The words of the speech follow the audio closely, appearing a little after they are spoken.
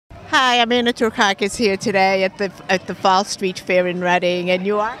Hi, I'm Anna Turkakis here today at the Fall Street Fair in Reading, and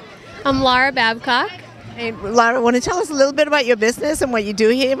you are? I'm Laura Babcock. And Laura, want to tell us a little bit about your business and what you do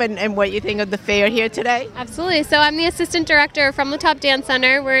here and what you think of the fair here today? Absolutely. So I'm the assistant director from the Top Dance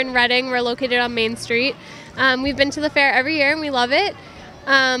Center. We're in Reading. We're located on Main Street. We've been to the fair every year and we love it.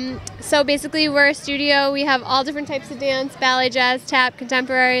 So basically we're a studio. We have all different types of dance: ballet, jazz, tap,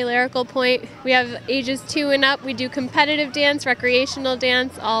 contemporary, lyrical, point. We have ages 2 and up. We do competitive dance, recreational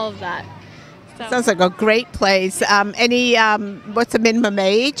dance, all of that. So. Sounds like a great place. What's the minimum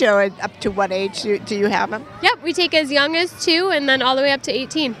age, or up to what age do you have them? Yep, we take as young as 2 and then all the way up to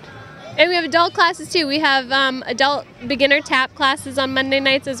 18. And we have adult classes too. We have adult beginner tap classes on Monday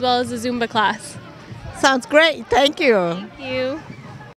nights as well as a Zumba class. Sounds great. Thank you. Thank you.